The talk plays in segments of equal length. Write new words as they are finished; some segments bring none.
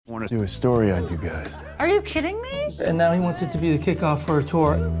I want to do a story on you guys. Are you kidding me? And now he wants it to be the kickoff for a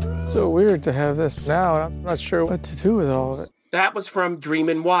tour. It's so weird to have this now, and I'm not sure what to do with all of it. That was from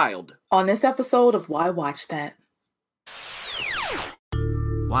Dreamin' Wild. On this episode of Why Watch That?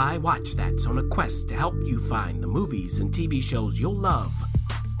 Why Watch That's on a quest to help you find the movies and TV shows you'll love.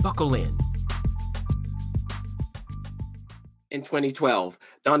 Buckle in. In 2012,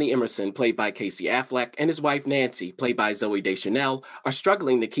 Donnie Emerson, played by Casey Affleck, and his wife Nancy, played by Zooey Deschanel, are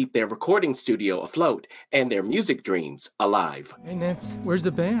struggling to keep their recording studio afloat and their music dreams alive. Hey, Nance, where's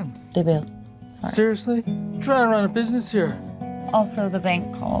the band? They bailed. Sorry. Seriously? Trying to run a business here. Also, the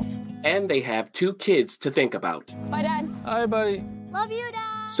bank called. And they have 2 kids to think about. Bye, Dad. Hi, buddy. Love you, Dad.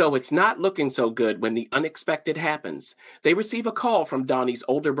 So it's not looking so good when the unexpected happens. They receive a call from Donnie's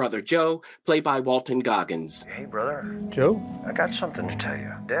older brother, Joe, played by Walton Goggins. Hey, brother. Joe? I got something to tell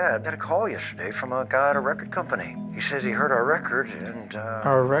you. Dad got a call yesterday from a guy at a record company. He says he heard our record and,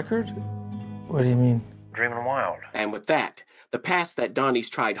 Our record? What do you mean? Dreamin' Wild. And with that, the past that Donnie's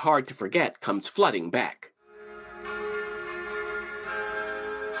tried hard to forget comes flooding back.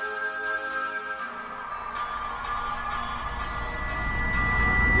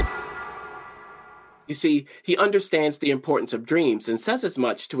 You see, he understands the importance of dreams and says as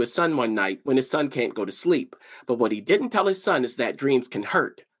much to his son one night when his son can't go to sleep. But what he didn't tell his son is that dreams can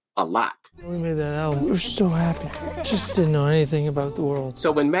hurt a lot. When we made that album, we were so happy. Just didn't know anything about the world. So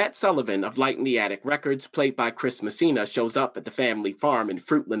when Matt Sullivan of Light in the Attic Records, played by Chris Messina, shows up at the family farm in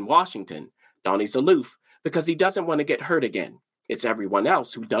Fruitland, Washington, Donnie's aloof because he doesn't want to get hurt again. It's everyone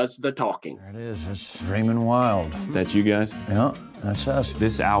else who does the talking. There it is. It's Dreamin' Wild. That's you guys? Yeah, that's us.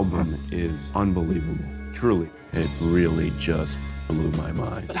 This album is unbelievable. Truly. It really just blew my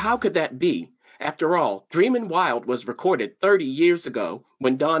mind. But how could that be? After all, Dreamin' Wild was recorded 30 years ago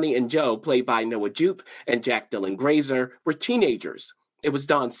when Donnie and Joe, played by Noah Jupe and Jack Dylan Grazer, were teenagers. It was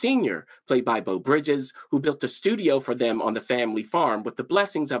Don Sr., played by Beau Bridges, who built a studio for them on the family farm with the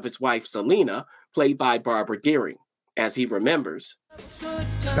blessings of his wife Selena, played by Barbara Deering. As he remembers,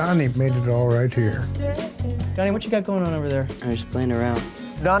 Donnie made it all right here. Donnie, what you got going on over there? I'm just playing around.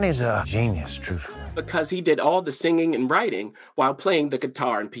 Donnie's a genius, truthfully. because he did all the singing and writing while playing the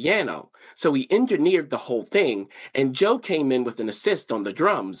guitar and piano. So he engineered the whole thing, and Joe came in with an assist on the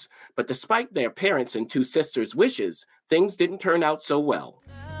drums. But despite their parents' and two sisters' wishes, things didn't turn out so well.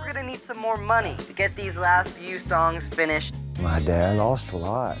 We're gonna need some more money to get these last few songs finished. My dad lost a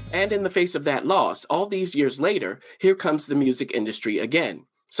lot. And in the face of that loss, all these years later, here comes the music industry again.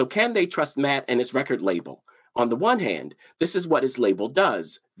 So can they trust Matt and his record label? On the one hand, this is what his label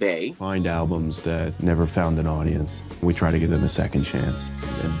does. They find albums that never found an audience. We try to give them a second chance.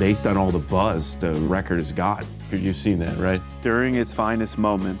 And based on all the buzz the record has got, you've seen that, right? During its finest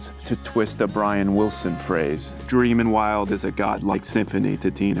moments, to twist a Brian Wilson phrase, Dreamin' Wild is a godlike symphony to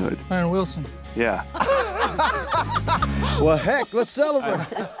teenhood. Brian Wilson. Yeah. Well, heck, let's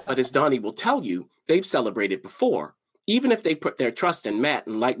celebrate. But as Donnie will tell you, they've celebrated before. Even if they put their trust in Matt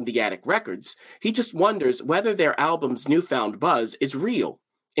and Light in the Attic Records, he just wonders whether their album's newfound buzz is real.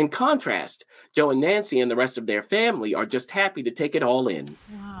 In contrast, Joe and Nancy and the rest of their family are just happy to take it all in.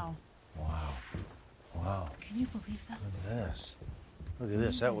 Wow. Wow. Can you believe that? Look at this. Look at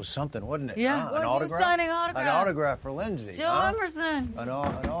this. That was something, wasn't it? Yeah. Huh? An autograph? Signing autographs. An autograph for Lindsay. Joe Emerson. An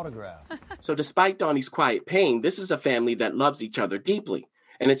autograph. So despite Donnie's quiet pain, this is a family that loves each other deeply.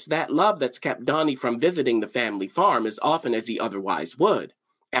 And it's that love that's kept Donnie from visiting the family farm as often as he otherwise would.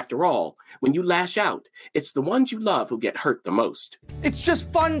 After all, when you lash out, it's the ones you love who get hurt the most. It's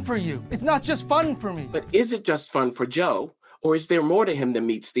just fun for you. It's not just fun for me. But is it just fun for Joe, or is there more to him than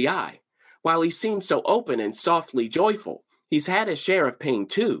meets the eye? While he seems so open and softly joyful, he's had his share of pain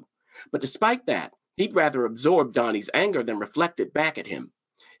too. But despite that, he'd rather absorb Donnie's anger than reflect it back at him.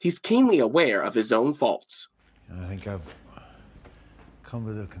 He's keenly aware of his own faults. I think I've come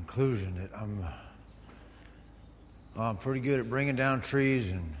to the conclusion that I'm pretty good at bringing down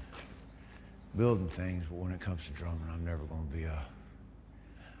trees and building things, but when it comes to drumming, I'm never going to be a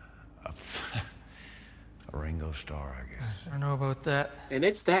Ringo Starr, I guess. I don't know about that. And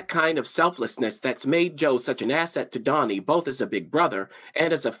it's that kind of selflessness that's made Joe such an asset to Donnie, both as a big brother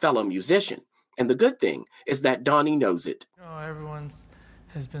and as a fellow musician. And the good thing is that Donnie knows it. You know, everyone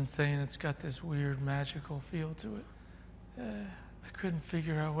has been saying it's got this weird magical feel to it. I couldn't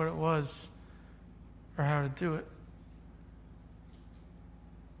figure out what it was or how to do it.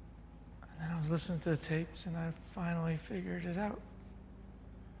 And then I was listening to the tapes and I finally figured it out.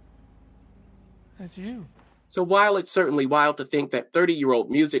 It's you. So while it's certainly wild to think that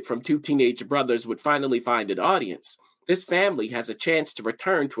 30-year-old music from two teenage brothers would finally find an audience, this family has a chance to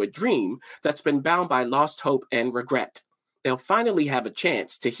return to a dream that's been bound by lost hope and regret. they'll finally have a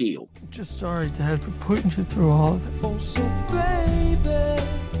chance to heal. Just sorry, Dad, for putting you through all of it. Oh, so baby.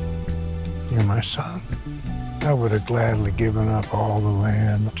 You're my son. I would have gladly given up all the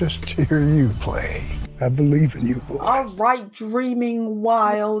land just to hear you play. I believe in you, boy. All right, Dreaming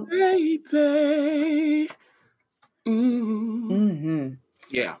Wild. Baby.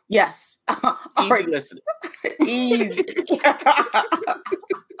 Yeah. Yes. All Easy right. listening. Easy.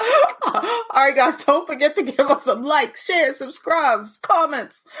 All right, guys, don't forget to give us some likes, shares, subscribes,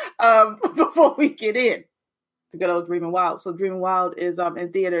 comments before we get in to good old Dreamin' Wild. So Dreamin' Wild is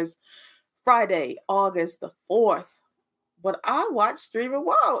in theaters Friday, August the 4th. But I watched Dreamin'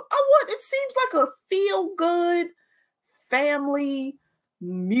 Wild. It seems like a feel-good family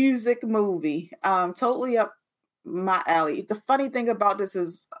music movie. Totally up my alley. The funny thing about this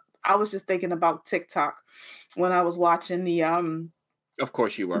is I was just thinking about TikTok when I was watching the Of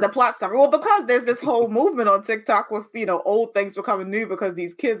course you were. the plot summary. Well, because there's this whole movement on TikTok with, old things becoming new because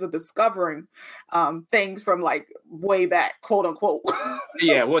these kids are discovering things from like way back, quote unquote.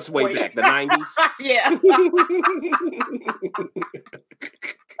 Yeah, what's way back? The 90s? Yeah.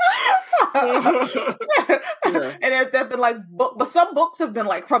 And they've been like but some books have been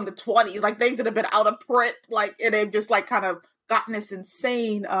like from the 20s, like things that have been out of print, like, and they've just like kind of gotten this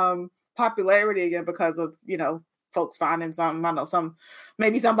insane popularity again because of folks finding something. I don't know,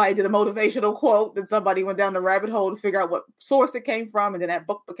 maybe somebody did a motivational quote, then somebody went down the rabbit hole to figure out what source it came from, and then that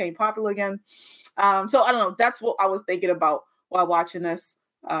book became popular again. So I don't know, that's what I was thinking about while watching this,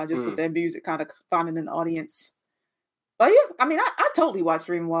 just with their music kind of finding an audience. But yeah, I mean, I totally watch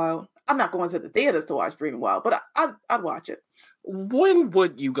Dreamin' Wild. I'm not going to the theaters to watch Dreamin' Wild, but I'd watch it. When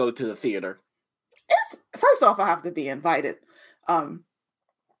would you go to the theater? First off, I have to be invited.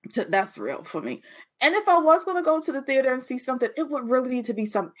 That's real for me. And if I was going to go to the theater and see something, it would really need to be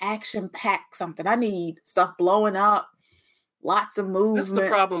some action-packed something. I need stuff blowing up, lots of movement. That's the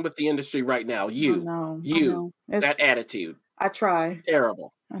problem with the industry right now. I know. That attitude. I try.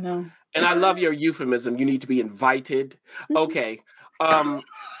 Terrible. I know. And I love your euphemism. You need to be invited. Okay.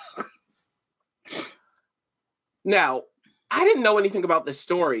 Now, I didn't know anything about this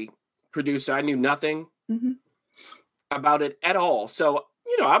story, producer. I knew nothing about it at all. So,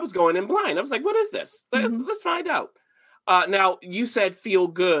 I was going in blind. I was like, what is this? Let's find out. Now, you said feel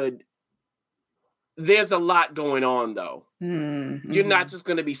good. There's a lot going on, though. You're not just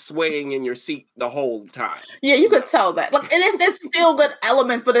going to be swaying in your seat the whole time. Yeah, you could tell that. Look, and there's feel good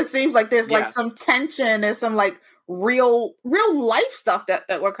elements, but it seems like there's like some tension. There's some like real life stuff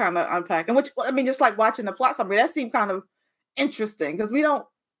that we're kind of unpacking. Which, I mean, just like watching the plot summary, that seemed kind of interesting because we don't,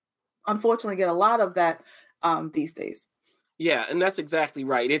 unfortunately, get a lot of that these days. Yeah, and that's exactly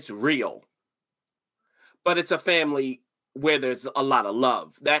right. It's real. But it's a family where there's a lot of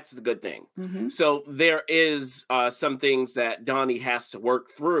love. That's the good thing. So there is some things that Donnie has to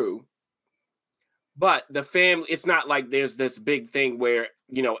work through. But the family, it's not like there's this big thing where,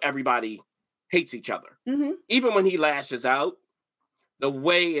 everybody hates each other. Even when he lashes out, the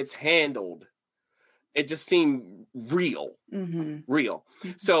way it's handled, it just seemed real. Real.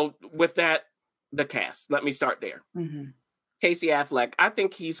 So with that, the cast, let me start there. Casey Affleck, I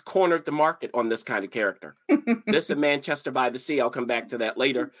think he's cornered the market on this kind of character. This is Manchester by the Sea. I'll come back to that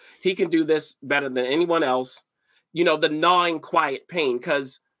later. He can do this better than anyone else. The gnawing, quiet pain,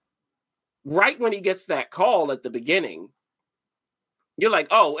 because right when he gets that call at the beginning, you're like,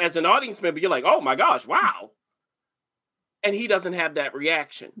 oh, as an audience member, you're like, oh my gosh, wow. And he doesn't have that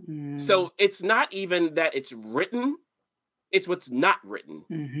reaction. So it's not even that it's written, it's what's not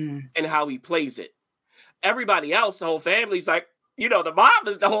written and how he plays it. Everybody else, the whole family's like, the mom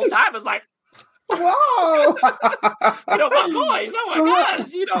is the whole time is like, whoa, my boys, oh my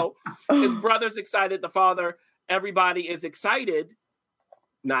gosh, his brother's excited, the father, everybody is excited,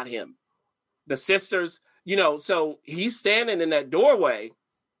 not him. The sisters, so he's standing in that doorway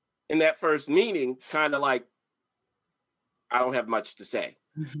in that first meeting, kind of like, I don't have much to say.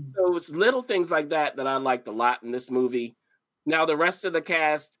 So it's little things like that I liked a lot in this movie. Now, the rest of the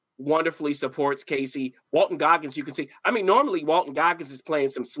cast wonderfully supports Casey. Walton Goggins, you can see. I mean, normally Walton Goggins is playing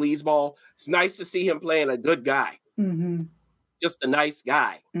some sleazeball. It's nice to see him playing a good guy. Just a nice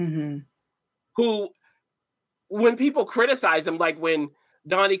guy. Who, when people criticize him, like when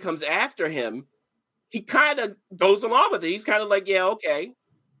Donnie comes after him, he kind of goes along with it. He's kind of like, yeah, okay,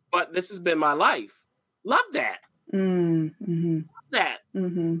 but this has been my life. Love that. Love that.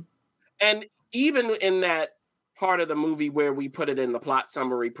 And even in that part of the movie where we put it in the plot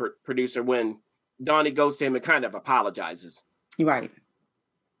summary, producer, when Donnie goes to him and kind of apologizes. You're right.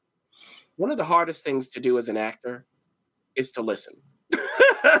 One of the hardest things to do as an actor is to listen.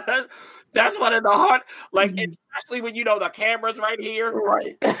 That's one of the hard, like, especially when you know the camera's right here.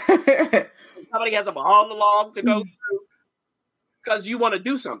 Right. Somebody has a monologue to go through because you want to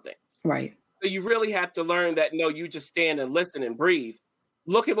do something. Right. So you really have to learn that, no, you just stand and listen and breathe.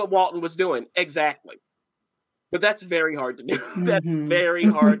 Look at what Walton was doing. Exactly. But that's very hard to do. That's very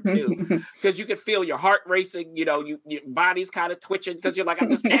hard to do because you can feel your heart racing. You know, your body's kind of twitching because you're like, I'm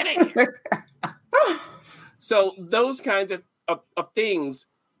just standing here. So those kinds of things,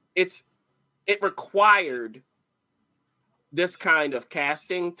 it required this kind of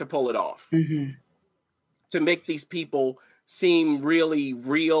casting to pull it off, to make these people seem really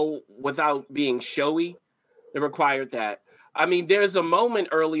real without being showy. It required that. I mean, there's a moment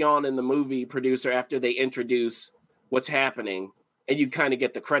early on in the movie, producer, after they introduce what's happening, and you kind of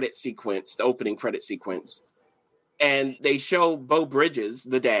get the credit sequence, the opening credit sequence, and they show Beau Bridges,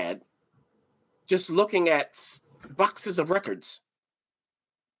 the dad, just looking at boxes of records,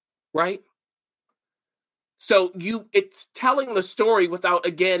 right? So it's telling the story without,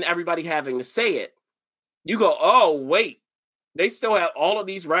 again, everybody having to say it. You go, oh, wait, they still have all of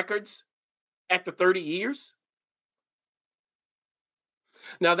these records after 30 years?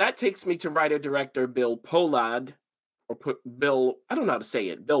 Now, that takes me to writer-director Bill Pohlad, I don't know how to say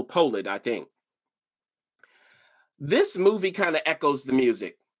it, Bill Pohlad, I think. This movie kind of echoes the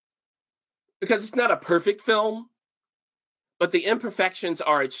music because it's not a perfect film, but the imperfections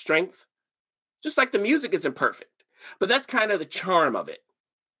are its strength, just like the music isn't perfect. But that's kind of the charm of it.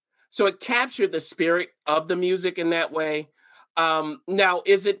 So it captured the spirit of the music in that way. Now,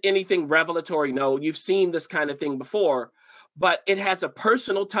 is it anything revelatory? No, you've seen this kind of thing before, but it has a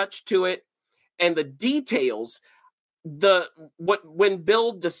personal touch to it, and the details, when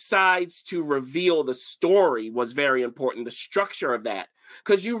Bill decides to reveal the story was very important, the structure of that,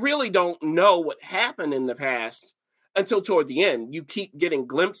 because you really don't know what happened in the past until toward the end. You keep getting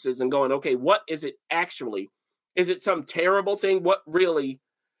glimpses and going, okay, what is it actually? Is it some terrible thing? What really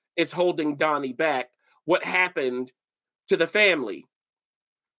is holding Donnie back? What happened to the family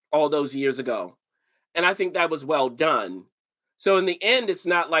all those years ago? And I think that was well done. So in the end, it's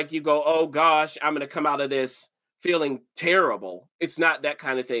not like you go, oh gosh, I'm going to come out of this feeling terrible. It's not that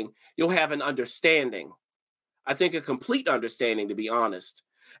kind of thing. You'll have an understanding. I think a complete understanding, to be honest.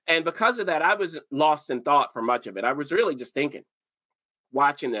 And because of that, I was lost in thought for much of it. I was really just thinking,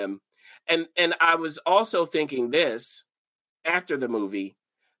 watching them. And I was also thinking this, after the movie,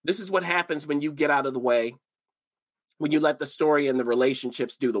 this is what happens when you get out of the way, when you let the story and the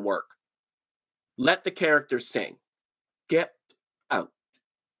relationships do the work. Let the characters sing. Get out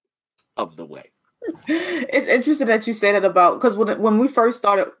of the way. It's interesting that you say that about, because when we first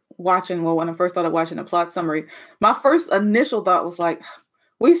started watching, when I first started watching the plot summary, my first initial thought was like,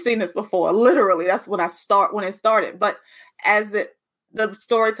 we've seen this before. Literally, that's when it started. But as the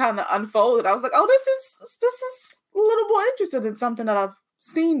story kind of unfolded, I was like, oh, this is a little more interesting than something that I've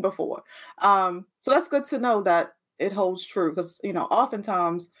seen before. So that's good to know that it holds true, because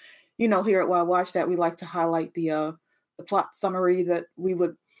oftentimes, here at Why Watch That, we like to highlight the plot summary that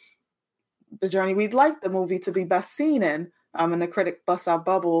the journey we'd like the movie to be best seen in. And the critic busts out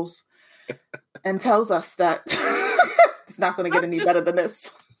bubbles and tells us that it's not going to get any better than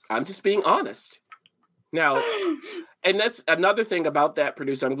this. I'm just being honest. Now, and that's another thing about that,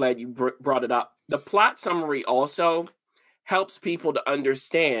 producer. I'm glad you brought it up. The plot summary also helps people to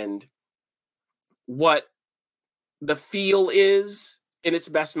understand what the feel is in its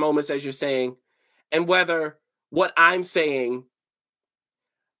best moments, as you're saying, and whether what I'm saying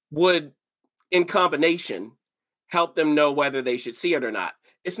would, in combination, help them know whether they should see it or not.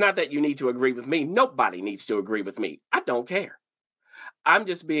 It's not that you need to agree with me. Nobody needs to agree with me. I don't care. I'm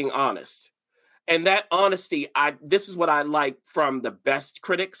just being honest. And that honesty, this is what I like from the best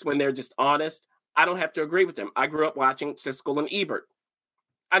critics, when they're just honest. I don't have to agree with them. I grew up watching Siskel and Ebert.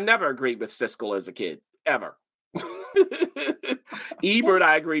 I never agreed with Siskel as a kid, ever. Ebert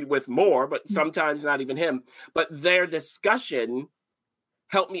I agreed with more, but sometimes not even him. But their discussion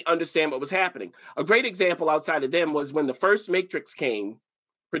helped me understand what was happening. A great example outside of them was when the first Matrix came,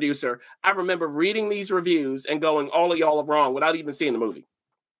 producer. I remember reading these reviews and going, all of y'all are wrong, without even seeing the movie.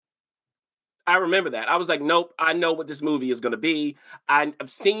 I remember that. I was like, nope, I know what this movie is going to be. I've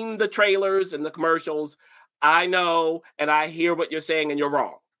seen the trailers and the commercials. I know, and I hear what you're saying, and you're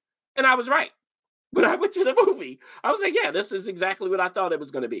wrong. And I was right. When I went to the movie, I was like, yeah, this is exactly what I thought it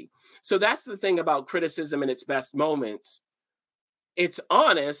was going to be. So that's the thing about criticism in its best moments. It's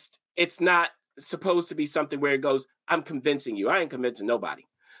honest. It's not supposed to be something where it goes, I'm convincing you. I ain't convincing nobody.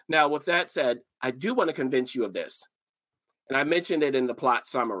 Now, with that said, I do want to convince you of this. And I mentioned it in the plot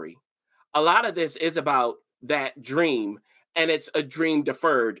summary. A lot of this is about that dream and it's a dream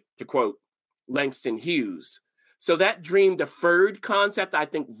deferred, to quote Langston Hughes. So that dream deferred concept, I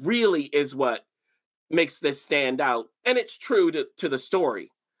think, really is what makes this stand out. And it's true to the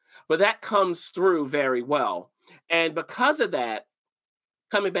story, but that comes through very well. And because of that,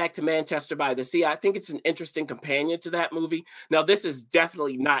 coming back to Manchester by the Sea, I think it's an interesting companion to that movie. Now, this is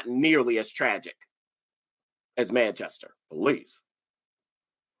definitely not nearly as tragic as Manchester, please.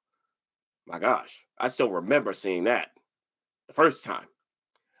 My gosh, I still remember seeing that the first time.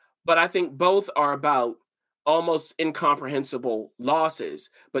 But I think both are about almost incomprehensible losses.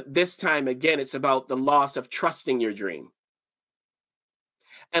 But this time, again, it's about the loss of trusting your dream.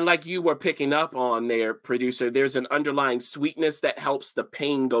 And like you were picking up on there, producer, there's an underlying sweetness that helps the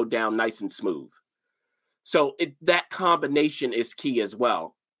pain go down nice and smooth. So that combination is key as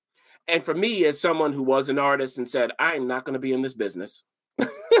well. And for me, as someone who was an artist and said, I'm not going to be in this business.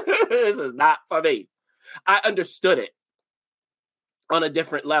 This is not for me. I understood it on a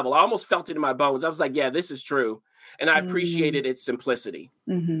different level. I almost felt it in my bones. I was like, yeah, this is true. And I appreciated its simplicity.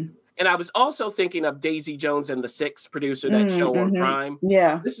 Mm-hmm. And I was also thinking of Daisy Jones and the Six, producer, that show on Prime.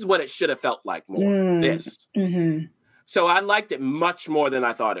 Yeah. This is what it should have felt like more, this. Mm-hmm. So I liked it much more than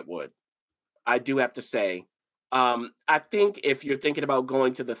I thought it would. I do have to say. I think if you're thinking about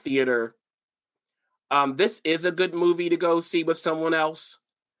going to the theater, this is a good movie to go see with someone else.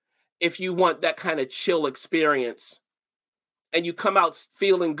 If you want that kind of chill experience and you come out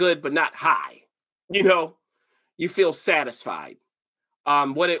feeling good but not high, you feel satisfied.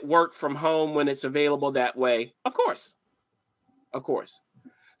 Would it work from home when it's available that way? Of course.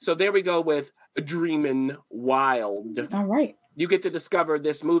 So there we go with Dreamin' Wild. All right. You get to discover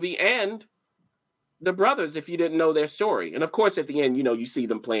this movie and the brothers if you didn't know their story. And of course, at the end, you see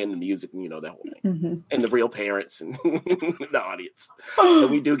them playing the music and the whole thing. Mm-hmm. And the real parents and the audience. So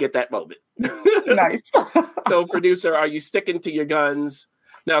we do get that moment. Nice. So, producer, are you sticking to your guns?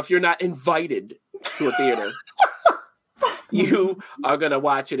 Now, if you're not invited to a theater, you are going to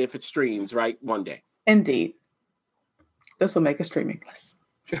watch it if it streams, right? One day. Indeed. This will make a streaming list.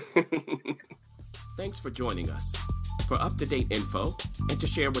 Thanks for joining us. For up-to-date info and to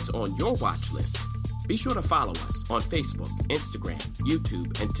share what's on your watch list, be sure to follow us on Facebook, Instagram,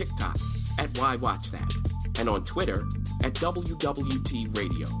 YouTube, and TikTok at Why Watch That, and on Twitter at WWT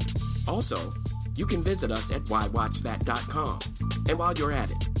Radio. Also, you can visit us at whywatchthat.com. And while you're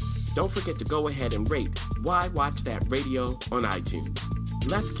at it, don't forget to go ahead and rate Why Watch That Radio on iTunes.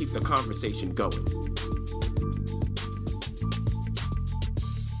 Let's keep the conversation going.